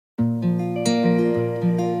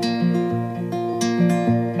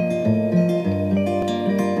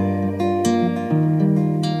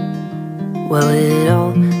Well, it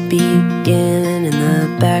all began in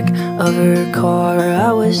the back of her car.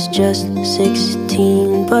 I was just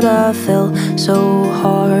 16, but I fell so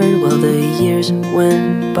hard. Well, the years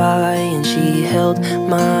went by and she held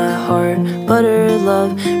my heart, but her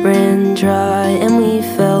love ran dry and we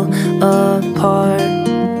fell apart.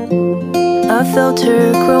 I felt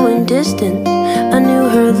her growing distant, I knew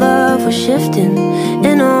her love was shifting,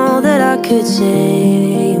 and all that I could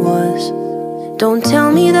say was, don't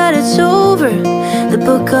tell me that it's over, the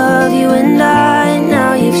book of you and I.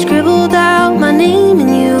 Now you've scribbled out my name and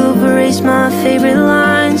you've erased my favorite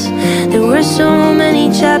lines. There were so many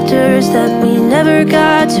chapters that we never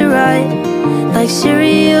got to write, like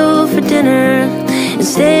cereal for dinner and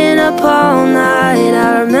staying up all night.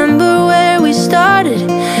 I remember where we started,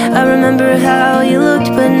 I remember how you looked,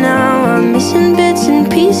 but now I'm missing bits and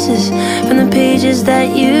pieces from the pages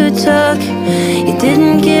that you took. You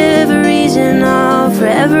didn't give a reason, I'll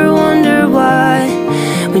forever wonder why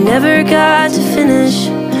we never got to finish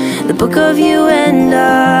the book of you and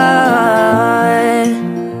I.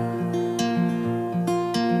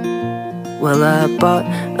 Well, I bought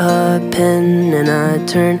a pen and I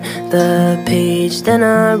turned the page. Then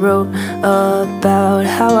I wrote about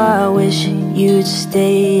how I wish you'd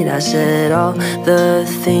stayed. I said all the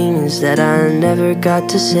things that I never got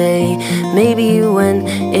to say. Maybe when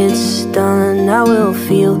it's done I will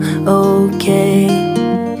feel okay.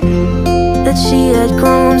 That she had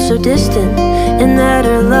grown so distant and that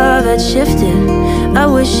her love had shifted. I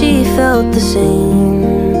wish she felt the same.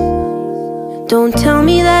 Don't tell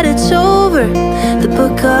me that it's over, the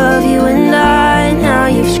book of you and I. Now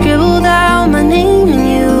you've scribbled out my name and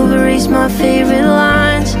you've erased my favorite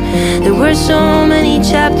lines. There were so many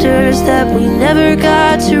chapters that we never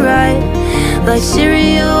got to write, like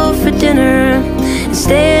cereal for dinner and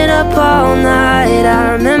staying up all night.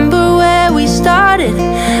 I remember where we started,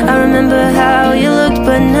 I remember how you looked,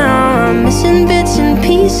 but now I'm missing bits and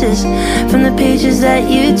pieces from the pages that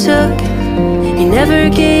you took. You never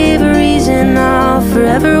gave a reason, I'll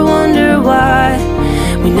forever wonder why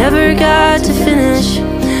we never got to finish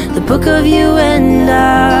the book of you and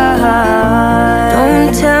I.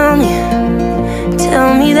 Don't tell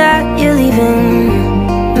me that you're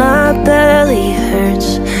leaving. My belly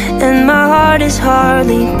hurts and my heart is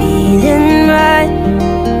hardly beating right.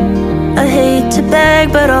 I hate to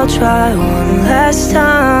beg, but I'll try one last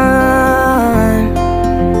time.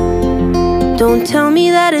 Don't tell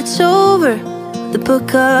me that it's over, the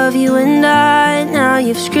book of you and I. Now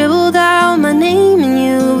you've scribbled out my name and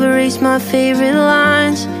you've erased my favorite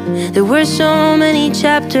lines. There were so many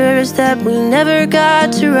chapters that we never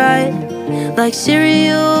got to write, like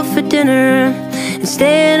cereal for dinner and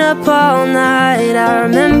staying up all night. I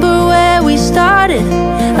remember where we started,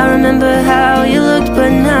 I remember how you looked,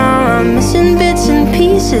 but now I'm missing bits and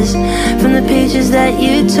pieces from the pages that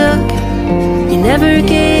you took. You never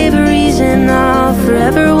gave a reason, I'll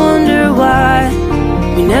forever wonder why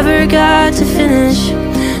we never got to finish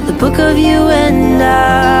the book of you and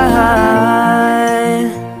I.